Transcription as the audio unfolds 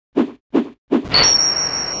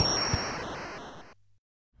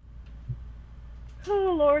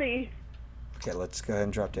Oh, lordy. Okay, let's go ahead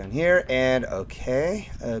and drop down here. And okay,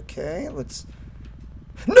 let's...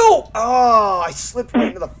 No! Oh, I slipped right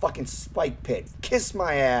into the fucking spike pit. Kiss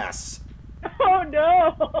my ass. Oh,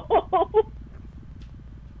 no.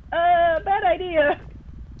 Bad idea.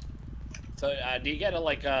 So, do you get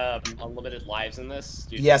like unlimited lives in this?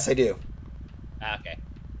 Yes, I do. Okay.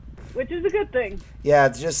 Which is a good thing. Yeah,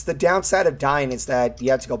 it's just the downside of dying is that you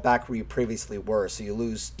have to go back where you previously were, so you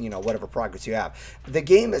lose, you know, whatever progress you have. The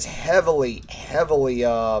game is heavily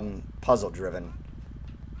puzzle driven.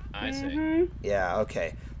 I see. Yeah,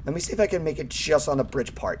 okay. Let me see if I can make it just on the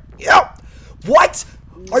bridge part. Yep! What?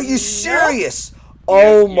 Are you serious?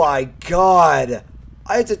 Oh my god.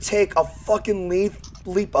 I had to take a fucking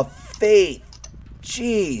leap of faith.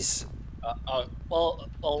 Jeez.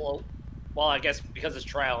 Well, I guess because it's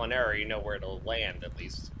trial and error, you know where it'll land at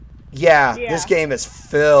least. Yeah, this game is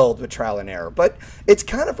filled with trial and error, but it's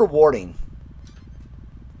kind of rewarding.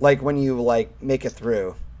 Like when you like make it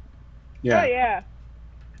through. Yeah. Oh yeah.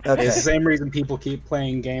 Okay. It's the same reason people keep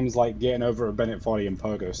playing games like Getting Over a Bennett Foddy and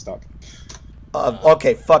Pogo Stuck.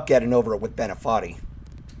 Okay, fuck getting over it with Bennett Foddy.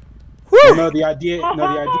 Well, no, the idea is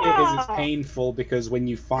it's painful because when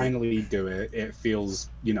you finally do it, it feels,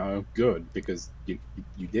 you know, good because you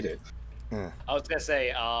did it. I was gonna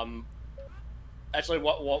say, actually,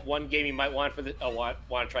 what one game you might want for the want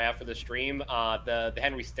to try out for the stream, the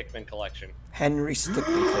Henry Stickmin collection. Henry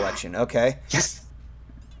Stickmin collection. Okay. Yes.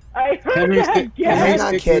 I heard Henry that. Hang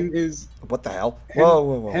on, kid. Stickmin is What the hell?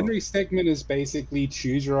 Whoa. Henry Stickmin is basically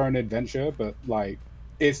choose your own adventure, but like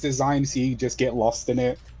it's designed so you just get lost in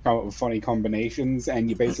it, come up with funny combinations, and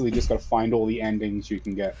you basically just got to find all the endings you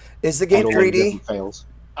can get. Is the game and all the 3D? different fails.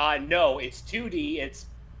 No, it's 2D. It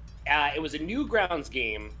was a Newgrounds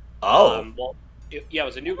game. Oh. It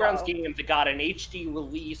was a Newgrounds game that got an HD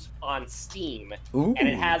release on Steam, Ooh. and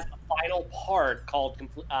it has the final part called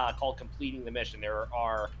completing the mission. There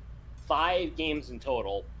are 5 games in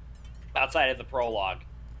total, outside of the prologue.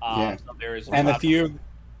 Yeah. So there's And a few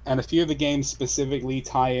of the games specifically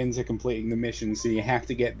tie into completing the mission, so you have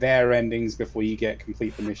to get their endings before you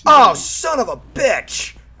complete the mission. Oh, son of a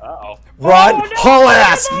bitch! Uh-oh. Run! Oh, no, Haul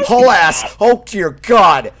ass! Haul ass! Oh, dear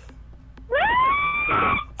God!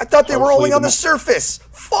 I thought they were only on the surface!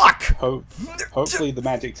 Fuck! Hopefully the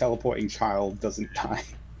magic teleporting child doesn't die.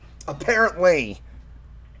 Apparently.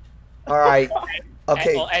 Alright.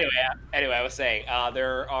 Okay. Well, anyway, I was saying,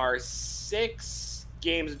 there are 6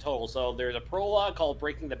 games in total. So there's a prologue called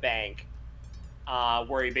Breaking the Bank,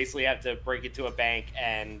 where you basically have to break into a bank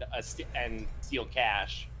and steal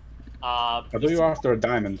cash. I believe you're after a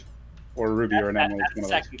diamond, or a ruby, or an emerald. That's the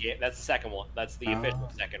second game. That's the second one. That's the official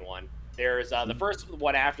second one. There's the first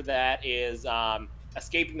one after that is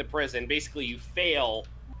escaping the prison. Basically, you fail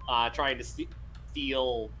trying to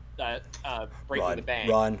steal, breaking the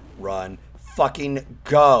bank. Run. Fucking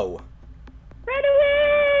go. Run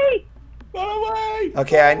away! Run away!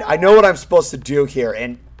 Okay, I know what I'm supposed to do here,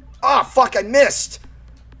 and... Ah, fuck, I missed!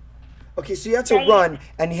 Okay, so you have to run,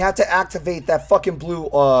 and you have to activate that fucking blue,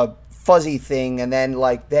 fuzzy thing, and then,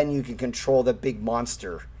 then you can control the big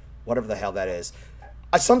monster. Whatever the hell that is.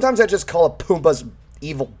 Sometimes I just call it Pumbaa's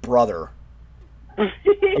evil brother. Oh,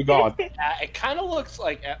 God. It kind of looks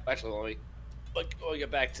like... Actually, let me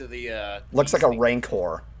get back to the... Looks like a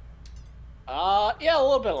Rancor. Yeah, a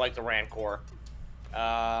little bit like the Rancor.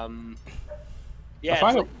 Yeah,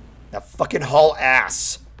 that fucking haul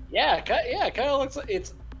ass. Yeah, it kind of looks like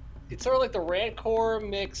it's sort of like the Rancor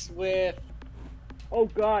mixed with. Oh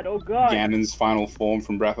God! Oh God! Ganon's final form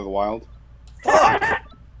from Breath of the Wild. Fuck!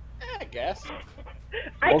 I guess.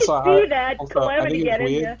 I can see that. I think it's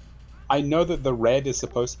weird. Yeah. I know that the red is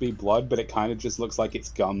supposed to be blood, but it kind of just looks like its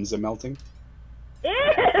gums are melting. Ew!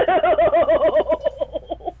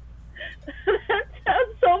 That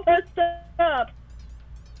sounds so messed up.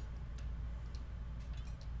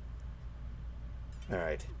 All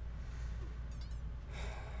right.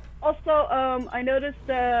 Also, I noticed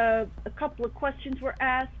a couple of questions were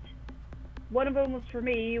asked. One of them was for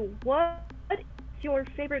me. What's your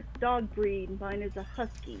favorite dog breed? Mine is a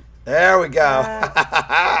husky. There we go.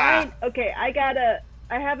 Okay, I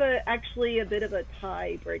have actually a bit of a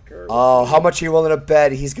tiebreaker. Oh, how much are you willing to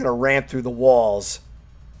bet he's gonna ramp through the walls?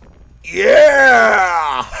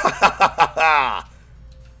 Yeah!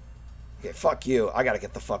 Okay, fuck you. I gotta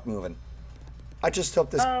get the fuck moving. I just hope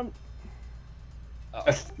this.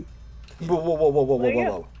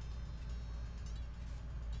 Whoa.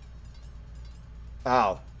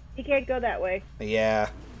 Ow. He can't go that way. Yeah.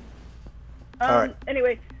 All right.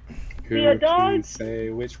 Anyway, Who the dog. can say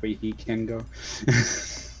which way he can go?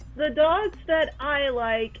 the dogs that I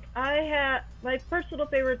like, my personal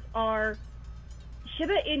favorites are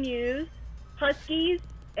Shiba Inus, Huskies,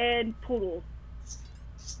 and Poodles.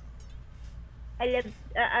 I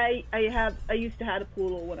used to have a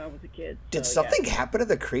poodle when I was a kid. Did so, something happen to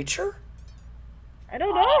the creature? I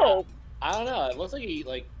don't know. I don't know. It looks like he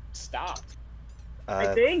like stopped.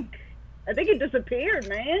 I think it disappeared,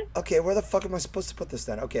 man. Okay, where the fuck am I supposed to put this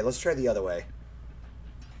then? Okay, let's try the other way.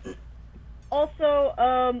 Also,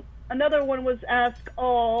 another one was Ask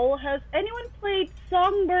All. Has anyone played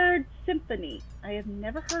Songbird Symphony? I have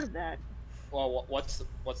never heard of that. Well, what's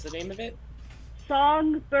the name of it?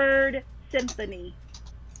 Songbird Symphony.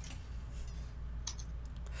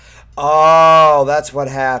 Oh, that's what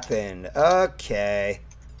happened. Okay.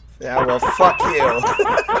 Yeah, well, fuck you.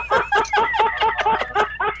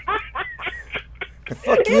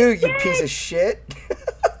 Fuck you, you piece of shit.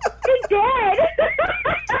 He's dead.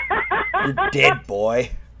 You're dead,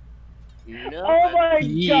 boy. No. Oh my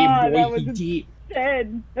Yeah, god, boy, that was he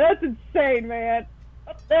insane. That's insane, man.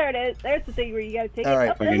 Oh, there it is. There's the thing where you gotta take All it.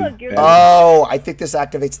 right. Oh, and look, you're Oh, I think this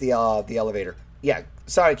activates the elevator. Yeah,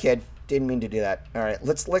 sorry, kid. Didn't mean to do that. All right,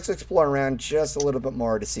 let's explore around just a little bit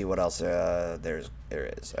more to see what else there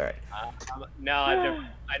is. All right. No,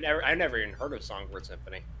 I've never even heard of Songbird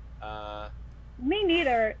Symphony. Me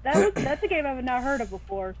neither. That's a game I've not heard of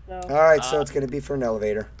before. So. All right, so it's gonna be for an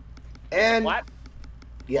elevator. And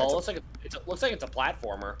yeah, well, it looks like it's a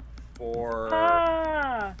platformer for.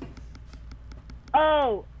 Ah.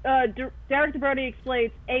 Oh, Derek DeBrody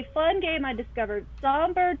explains, a fun game I discovered.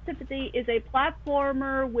 Songbird Symphony is a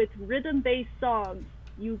platformer with rhythm-based songs.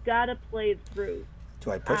 You gotta play through.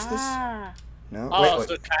 do I push this? No. Oh,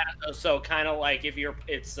 wait. so kind of like if you're,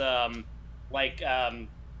 it's like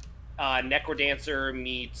Necrodancer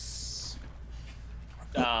meets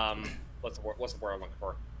what's the word I'm looking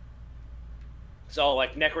for? So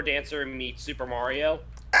like Necrodancer meets Super Mario.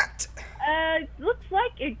 Act. Looks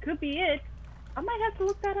like it could be it. I might have to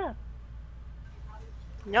look that up.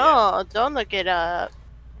 No, don't look it up.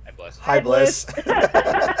 Hi, Bliss. Hi, Bliss.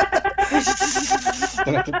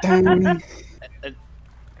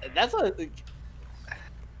 That's a.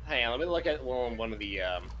 Hang on, let me look at one of the.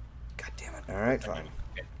 God damn it! All right, fine.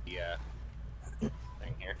 The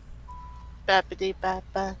thing here.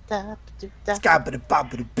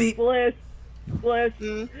 Beep. Bliss.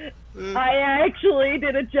 I actually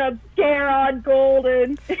did a jump scare on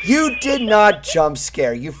Golden. You did not jump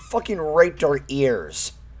scare. You fucking raped our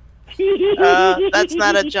ears. That's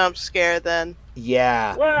not a jump scare then.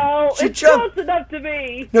 Yeah. Well, She it's jumped- close enough to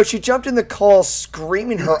me. No, she jumped in the call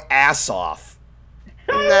screaming her ass off.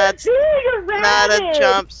 That's Being a not a rabbit.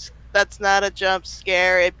 jump. That's not a jump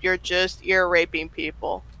scare if you're just ear raping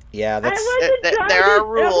people. Yeah, that's. I wasn't trying There to- are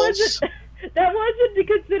rules. That wasn't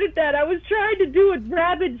considered that. I was trying to do a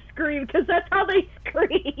rabbit scream because that's how they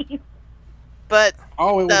scream. But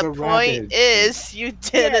Oh, it was the a point rabbit. is, you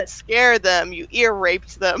didn't Yes. scare them. You ear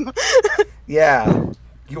raped them. Yeah.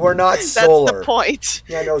 You are not That's Solar. the point.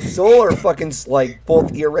 Yeah, no, Solar fucking like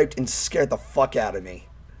both ear raped and scared the fuck out of me.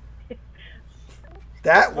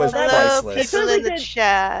 That was Well, Hello, priceless. people in the Did-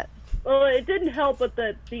 chat. Well, it didn't help, but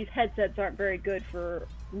these headsets aren't very good for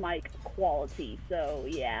mic quality. So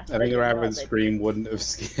yeah. I think a rabbit Rabbit. scream wouldn't have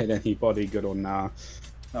scared anybody, good or nah.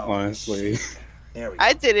 Honestly. There we go.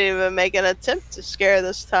 I didn't even make an attempt to scare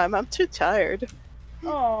this time. I'm too tired.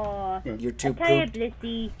 Aw. You're too Okay, pooped.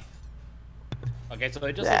 Blissy. Okay, so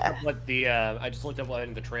I just looked up what the I just looked up what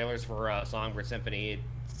in the trailers for Songbird Symphony.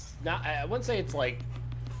 It's not. I wouldn't say it's like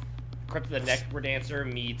Crypt of the Necrodancer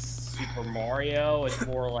meets Super Mario. It's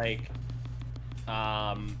more like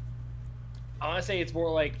I want to say it's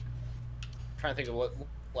more like I'm trying to think of what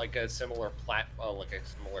like a similar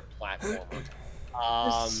platformer.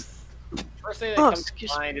 First thing that comes to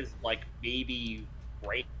excuse mind is like Baby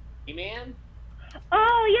Rayman.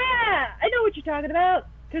 Oh yeah, I know what you're talking about.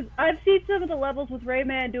 Because I've seen some of the levels with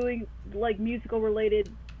Rayman doing like musical related,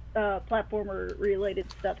 platformer related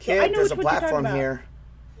stuff. So I Kid, know there's a which one you're talking platform about.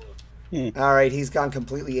 here. All right, he's gone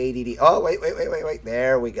completely ADD. Oh, wait.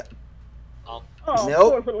 There we go. Oh, Oh,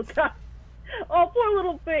 Nope. poor little guy. Oh, poor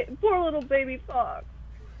little baby fox.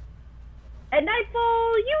 And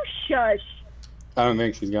Nightfall, you shush. I don't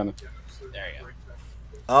think she's gonna. there you go.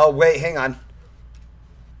 Oh, wait, hang on.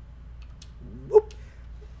 Whoop.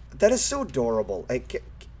 That is so adorable.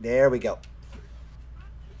 There we go.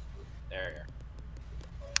 There you go.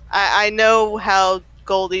 I know how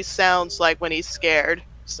Goldie sounds like when he's scared,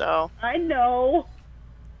 so. I know.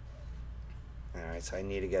 All right, so I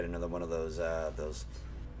need to get another one of those.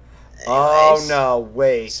 Oh Anyways. no!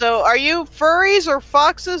 Wait. So, are you furries or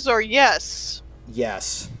foxes or yes?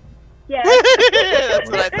 Yes. Yeah. That's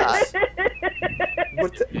what I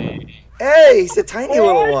Hey, he's a tiny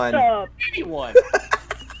little one. Anyone.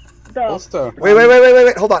 Also,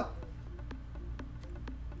 Wait, hold on.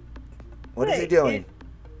 What is he doing?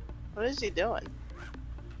 What is he doing?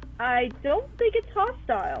 I don't think it's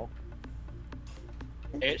hostile.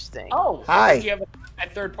 Interesting. Oh, Hi. You have a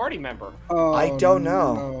third-party member. oh, I don't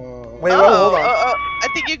know. no. Wait, hold on. I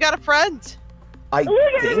think you got a friend. I Look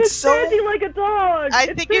at him, think it's so. standing like a dog. I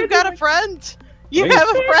It's think you standing got a like- friend. You Maybe- have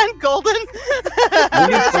a friend, Golden.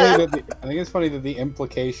 I think it's funny that the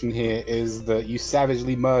implication here is that you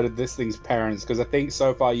savagely murdered this thing's parents, because I think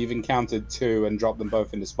so far you've encountered 2 and dropped them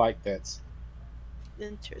both into spike pits.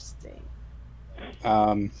 Interesting.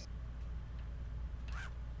 I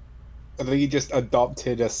think you just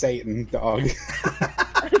adopted a Satan dog.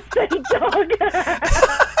 Same dog.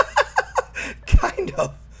 Kind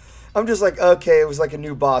of. I'm just like, okay, it was like a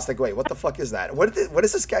new boss. Like, wait, what the fuck is that? What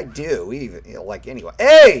does this guy do? Even like, anyway.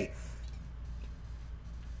 Hey!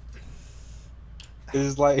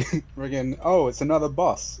 It's like, friggin', oh, it's another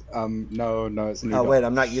boss. No, it's a new Oh dog. wait,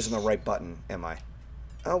 I'm not using the right button, am I?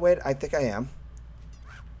 Oh wait, I think I am.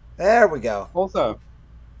 There we go. Also,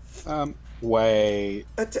 wait.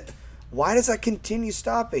 Why does that continue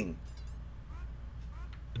stopping?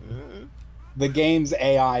 The game's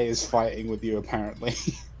AI is fighting with you, apparently.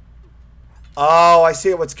 Oh, I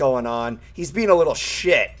see what's going on. He's being a little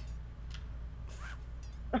shit.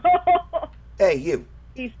 Hey, you.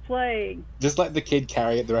 He's playing. Just let the kid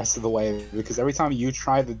carry it the rest of the way, because every time you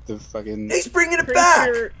try the fucking... He's bringing it back!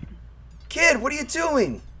 Creature- Kid, what are you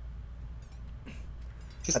doing?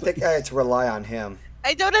 I think I had to rely on him.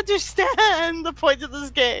 I don't understand the point of this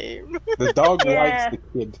game. The dog Yeah. likes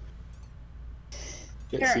the kid.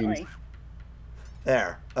 It Apparently. seems.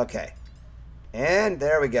 There. Okay. And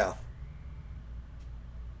there we go.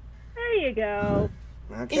 There you go.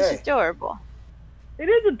 He's Okay. adorable. It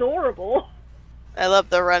is adorable. I love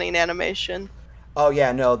the running animation. Oh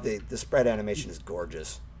yeah, no, the spread animation is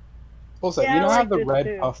gorgeous. Also, Yeah, you know I how like the this red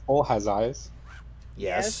too. puffball has eyes?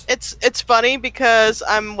 Yes. It's funny because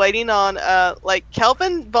I'm waiting on like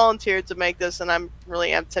Kelvin volunteered to make this, and I'm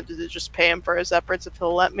tempted to just pay him for his efforts if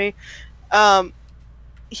he'll let me.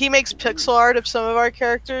 He makes pixel art of some of our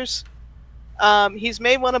characters. He's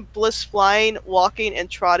made one of Bliss flying, walking, and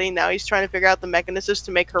trotting. Now he's trying to figure out the mechanisms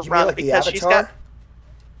to make her You mean run like the because she's Avatar?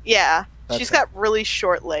 got she's Okay. got really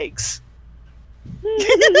short legs.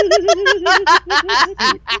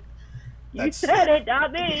 You That's- said it,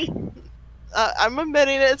 not me. I'm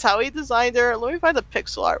admitting it. It's how he designed her. Let me find the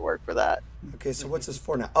pixel artwork for that. Okay, so what's this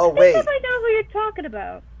for now? Oh I wait. think I know who you're talking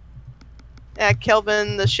about. Yeah,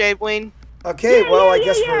 Kelvin the Shade Wing. Okay, Yeah, well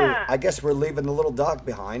yeah, I guess we're leaving the little dog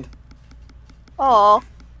behind. Aw.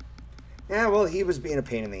 Yeah, well he was being a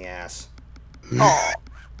pain in the ass. Aw.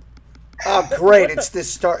 Oh great, it's the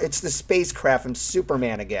spacecraft from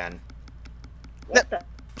Superman again. What the?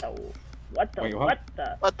 What the? Wait, what? what?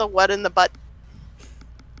 the? What the what in the butt?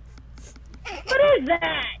 What is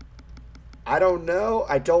that? I don't know.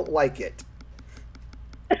 I don't like it.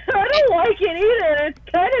 I don't like it either.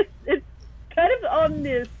 It's kind of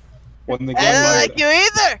ominous. When the I game don't runs, like you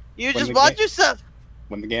either. You when just the watch ga- yourself.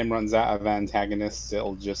 when the game runs out of antagonists,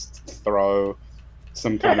 it'll just throw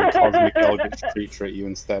some kind of cosmic eldritch creature at you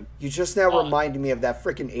instead. You just now reminded me of that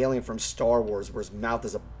freaking alien from Star Wars where his mouth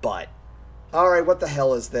is a butt. Alright, what the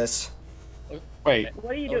hell is this? Wait,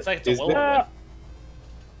 What are you Looks doing? like it's a Is Willow.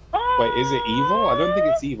 Uh, wait, is it evil? I don't think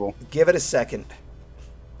it's evil. Give it a second.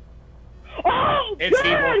 Oh, It's God,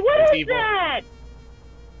 evil. what It's is evil. that?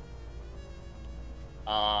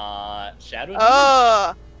 Shadow.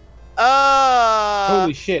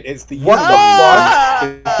 Holy shit, it's the What the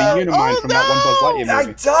Unimind. It's the Unimind from that one Buzz Lightyear I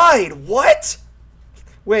movie. died! What?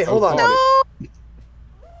 Wait, hold on. God.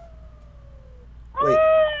 Wait.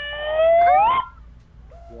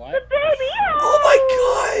 What? Baby, Oh my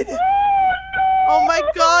god! Oh my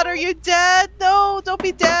god, are you dead? No, don't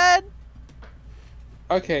be dead.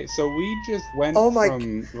 Okay, so we just went Oh my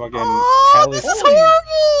from fucking Oh, hellish... this is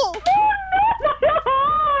horrible.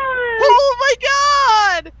 Oh my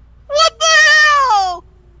god. What the hell?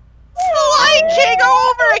 It's the Lion King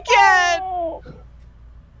over again.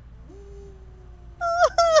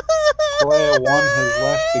 Player 1 has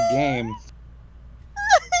left the game.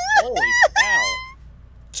 Holy cow!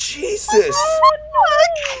 Jesus! Is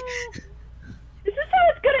this how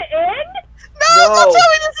it's gonna end? No, No. don't tell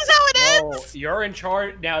me this is how it No, ends. you're in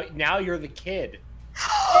charge now. Now you're the kid.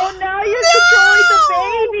 Oh, now you're controlling the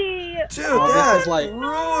baby. Dude, Oh, this that's is like-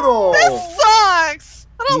 brutal! This sucks.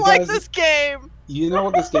 I don't You like guys- this game. You know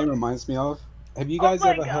what this game reminds me of? Have you Oh guys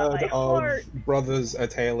my ever God, heard my of heart. Brothers: A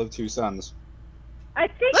Tale of Two Sons? I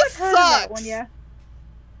think This I've heard of that sucks. one, yeah.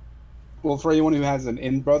 Well, for anyone who hasn't,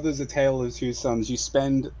 in Brothers: A Tale of Two Sons, you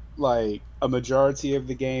spend like a majority of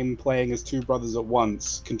the game playing as two brothers at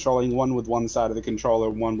once, controlling one with one side of the controller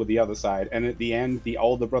and one with the other side, and at the end, the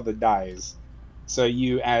older brother dies. So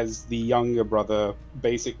you, as the younger brother,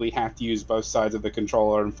 basically have to use both sides of the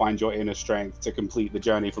controller and find your inner strength to complete the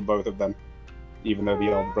journey for both of them, even though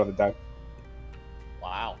the older brother died.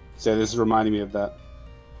 Wow. So this is reminding me of that.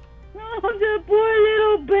 Oh, the poor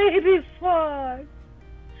little baby fox.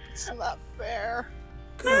 It's not fair.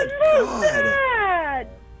 Good I'm so God. sad.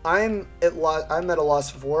 I'm at a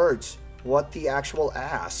loss of words. What the actual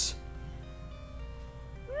ass?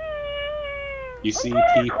 You see I'm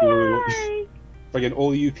gonna people... cry. Again,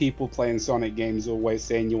 all you people playing Sonic games always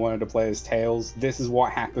saying you wanted to play as Tails. This is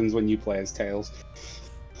what happens when you play as Tails.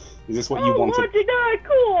 Is this what you wanted? It's not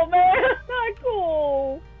cool, man. It's not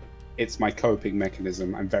cool. It's my coping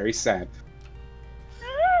mechanism. I'm very sad.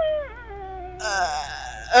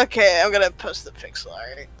 Okay, I'm gonna post the pixel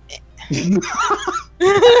art.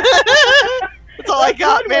 That's all I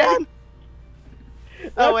got, man.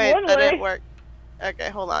 Oh wait, that didn't work. Okay,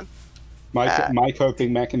 hold on. My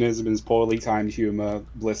coping mechanism is poorly timed humor.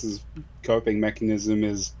 Bliss's coping mechanism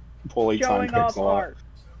is poorly timed Showing off pixel art. art.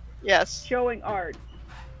 Yes. Showing art.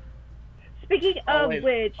 Speaking of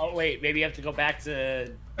which... Oh wait, maybe you have to go back to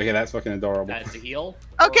Okay, that's fucking adorable. to heal.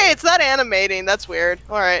 Okay, it's not animating. That's weird.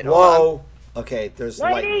 All right. Hold on. Whoa. Okay, there's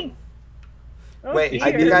lightning. Oh, Wait, dear.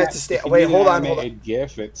 I think I have to stay. If you Wait, need hold an on, hold on. animated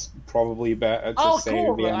GIF, it's probably better to Oh, save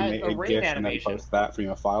cool, the a animated rain GIF and then animation. post that from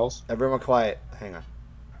your files. Everyone quiet. Hang on.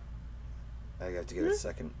 I have to give it a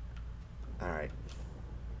second. Alright.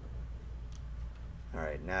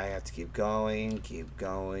 Alright, now I have to keep going, keep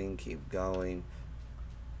going, keep going.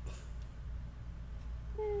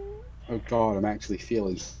 Oh god, I'm actually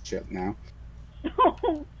feeling shit now.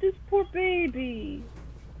 Oh, this poor baby.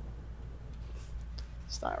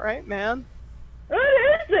 It's not right, man.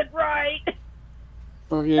 That isn't right. That's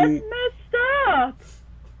Fucking, messed up.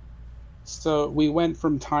 so we went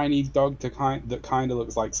from tiny dog to that kind of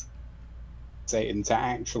looks like Satan to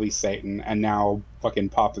actually Satan, and now fucking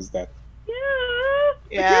Papa's dead. Yeah.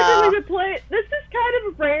 Yeah. Occasionally we play. This is kind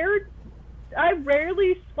of rare. I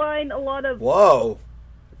rarely find a lot of. Whoa.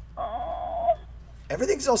 Oh.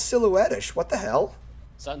 Everything's all silhouette-ish. What the hell?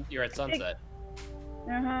 You're at sunset.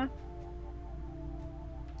 Uh huh.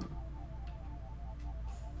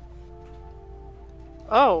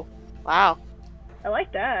 Oh, wow. I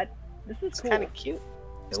like that. This is It's cool. kind of cute.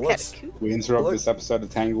 It's It kind looks... of cute. We interrupt Look. this episode of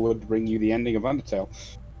Tanglewood to bring you the ending of Undertale.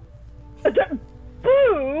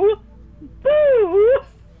 Boo! Boo!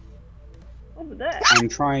 What was that? I'm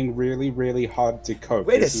trying really, really hard to cope.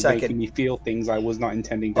 Wait a This is second. making me feel things I was not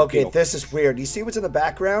intending to Okay, feel. this is weird. You see what's in the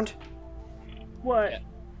background? What? Yeah.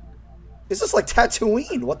 This is like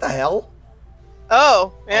Tatooine. What the hell?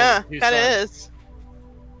 Oh, yeah. you Kind of saw it. is.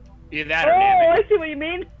 Either that Oh, or Namek. I see what you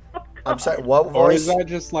mean. Oh, I'm God. sorry, what Or is voice? that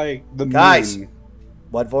just like the Guys. moon?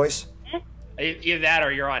 What voice? Either that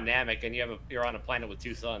or you're on Namek and you're on a planet with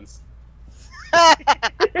two suns.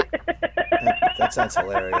 That sounds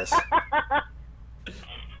hilarious.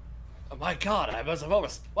 Oh my god, I must have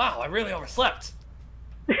wow, I really overslept.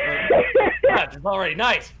 God, it's already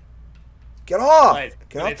night. Get off! Right.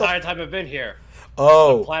 Get The off entire the... time I've been here.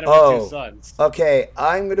 Oh, Planet with two oh. suns. Okay,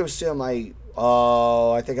 I'm going to assume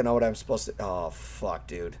Oh, I think I know what I'm supposed to... Oh, fuck,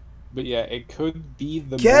 dude. But yeah, it could be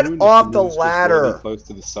the Get moon if off the moon's just ladder. really close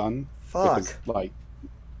to the sun. Fuck. Because, like,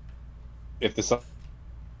 if the sun's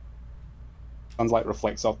light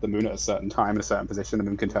reflects off the moon at a certain time in a certain position, the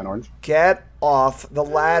moon can turn orange. Get off the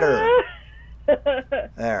ladder.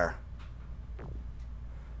 There.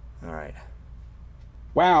 Alright.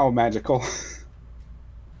 Wow, magical.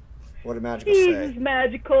 What did Magical He's say?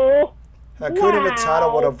 magical. Hakuna Matata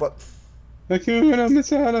Wow. would have... Hakuna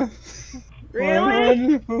Matata.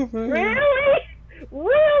 Really? Really?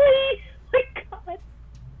 Really? My God.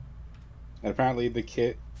 And apparently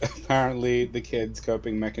the kid's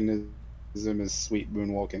coping mechanism is sweet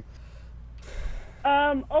moonwalking.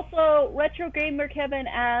 Also, Retro Gamer Kevin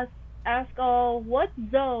ask all, what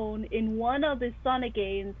zone in one of the Sonic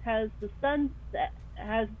games has the sunset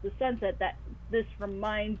that this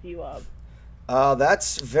reminds you of?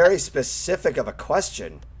 That's very specific of a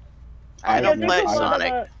question. I don't Yeah, play there's a lot of,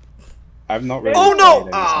 Sonic. I've not really. Oh no!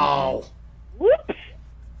 played any Sonic games. Whoops.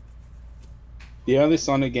 The only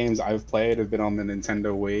Sonic games I've played have been on the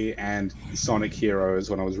Nintendo Wii and Sonic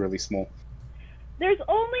Heroes when I was really small. There's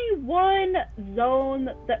only one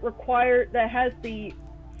zone that has the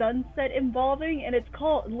sunset involving, and it's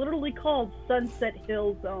literally called Sunset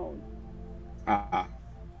Hill Zone. Also,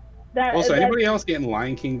 That's anybody else getting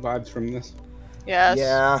Lion King vibes from this? Yes.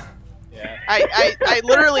 Yeah. Yeah. I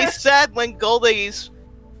literally said when Goldie's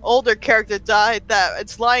older character died that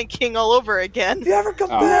it's Lion King all over again. If you ever come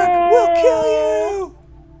Oh. back, we'll kill you.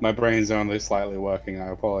 My brain's only slightly working. I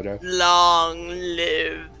apologize. Long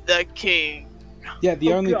live the king. Yeah,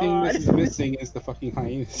 the Oh, only thing God. this is missing is the fucking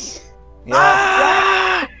hyenas. Yeah.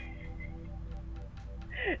 Ah!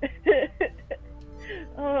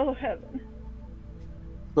 Oh heaven.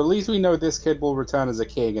 But at least we know this kid will return as a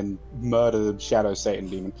king and murder the Shadow Satan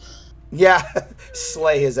demon. Yeah.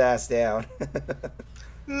 Slay his ass down.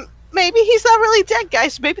 Maybe he's not really dead,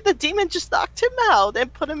 guys. Maybe the demon just knocked him out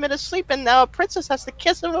and put him in a sleep, and now a princess has to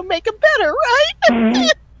kiss him and make him better,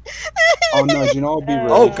 right? Oh no, do you know what would be really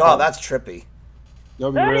Oh god, fun? that's trippy.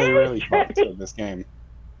 That would be really, really fucked with this game.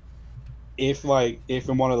 If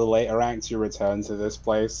in one of the later acts you return to this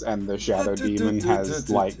place and the Shadow Demon has,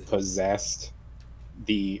 like, possessed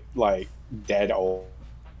the, like, dead old...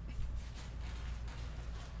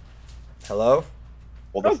 Hello?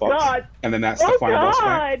 Or the Oh fox, god. and then that's the Oh final boss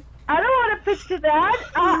fight. god. I don't want to picture that.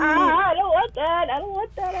 I don't want that. I don't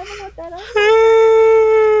want that. I don't want that.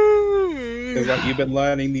 Because like you've been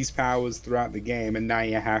learning these powers throughout the game, and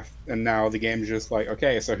now the game's just like,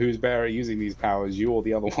 okay, so who's better at using these powers, you or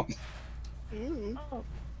the other one? Oh.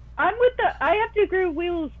 I have to agree with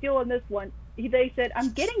Wheel's skill on this one. They said,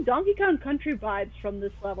 I'm getting Donkey Kong Country vibes from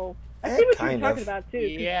this level. I see what you're kind talking of. about, too.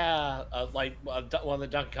 Yeah, like one of the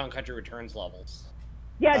Donkey Kong Country Returns levels.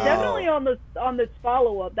 Yeah, Oh. definitely on this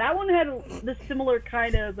follow-up. That one had the similar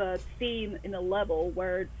kind of theme in the level,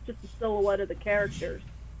 where it's just a silhouette of the characters.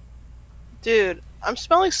 Dude, I'm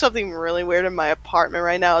smelling something really weird in my apartment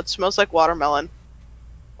right now. It smells like watermelon.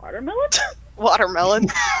 Watermelon? Watermelon.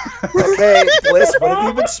 Okay, Bliss, what have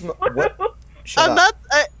you been what? Shut I'm up.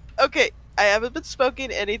 not. Okay, I haven't been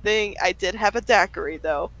smoking anything. I did have a daiquiri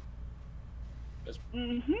though.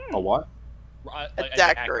 Mm-hmm. A what? A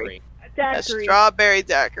daiquiri. A Daiquiri. strawberry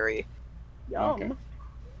daiquiri. Yum. Okay.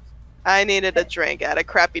 I needed a drink. I had a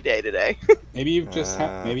crappy day today. Maybe you've just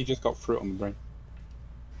maybe you just got fruit on the brain.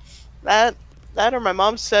 That or my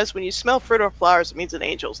mom says when you smell fruit or flowers, it means an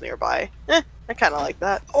angel's nearby. I kind of like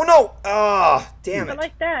that. Oh no! Ah, damn I it.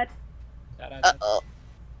 like that. Uh-oh.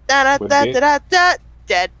 Da-da-da-da-da-da.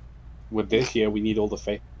 Dead. With this, yeah, we need all the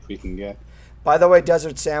faith we can get. By the way,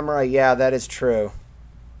 Desert Samurai, yeah, that is true.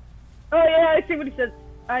 Oh yeah, I see what he says.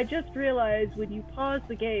 I just realized when you pause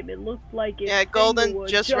the game, it looks like it's Yeah, Golden Tanglewood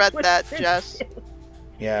just read with that, this Jess. shit.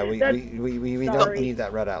 Yeah, we That's- don't sorry. need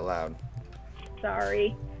that read out loud.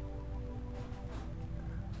 Sorry.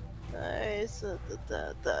 Nice.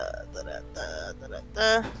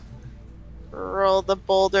 Da-da-da-da-da-da-da-da. Roll the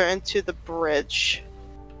boulder into the bridge.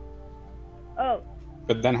 Oh,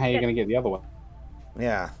 But then how are you gonna get the other one?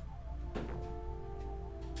 Yeah.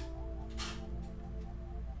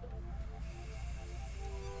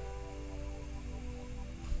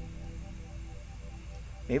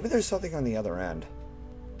 Maybe there's something on the other end.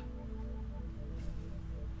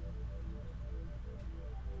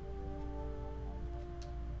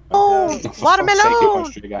 Oh, For fuck's sake, it watermelon!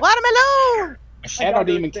 wants you to go. Watermelon! A shadow thought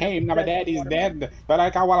it demon was came, now my dead daddy's watermelon. dead, but I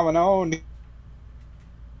got watermelon.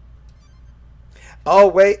 Oh,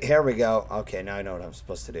 wait, here we go. Okay, now I know what I'm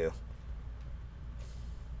supposed to do.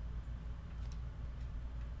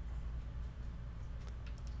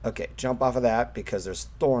 Okay, jump off of that because there's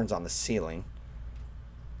thorns on the ceiling.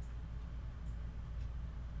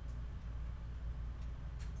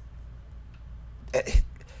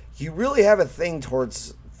 You really have a thing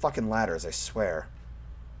towards fucking ladders, I swear.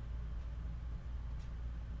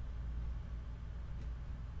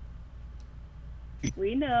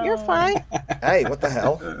 we know. You're fine. Hey, what the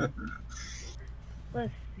hell?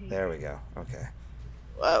 Let's see. There we go. Okay.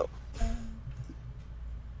 Whoa.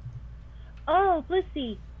 Oh,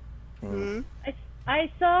 Blissy. Mm.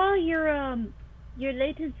 I saw your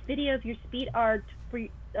latest video of your speed art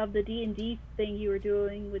of the D&D thing you were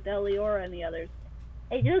doing with Eliora and the others.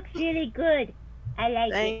 It looks really good. I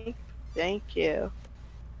like it. Thank you.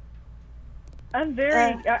 I'm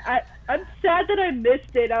very. I'm sad that I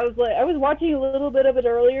missed it. I was watching a little bit of it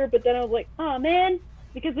earlier, but then I was like, oh man,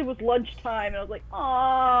 because it was lunchtime, and I was like,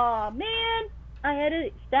 oh man, I had to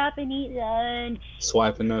stop and eat lunch.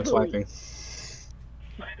 Swiping, no swiping.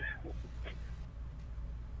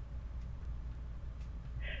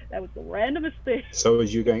 That was the randomest thing. So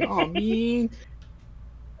as you going, oh mean,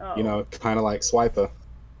 Oh, you know, kind of like Swiper.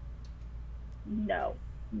 no,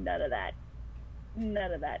 none of that.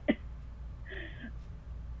 None of that.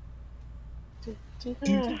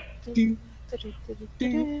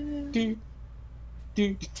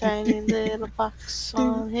 Tiny little box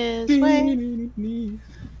on his way.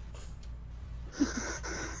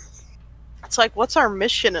 It's like, what's our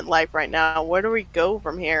mission in life right now? Where do we go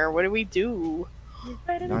from here? What do we do?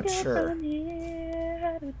 Not sure.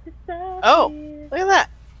 Oh, look at that.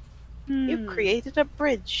 Hmm. You created a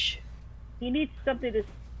bridge. He needs something to.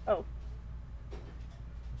 Oh.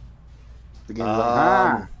 The game's like,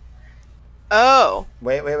 ah. Oh.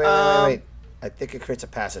 Wait. I think it creates a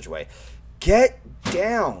passageway. Get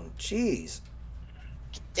down. Jeez.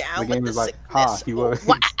 Get down The game with is the like, ha, sickness. he was.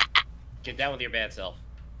 Wah. Get down with your bad self.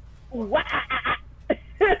 Wow.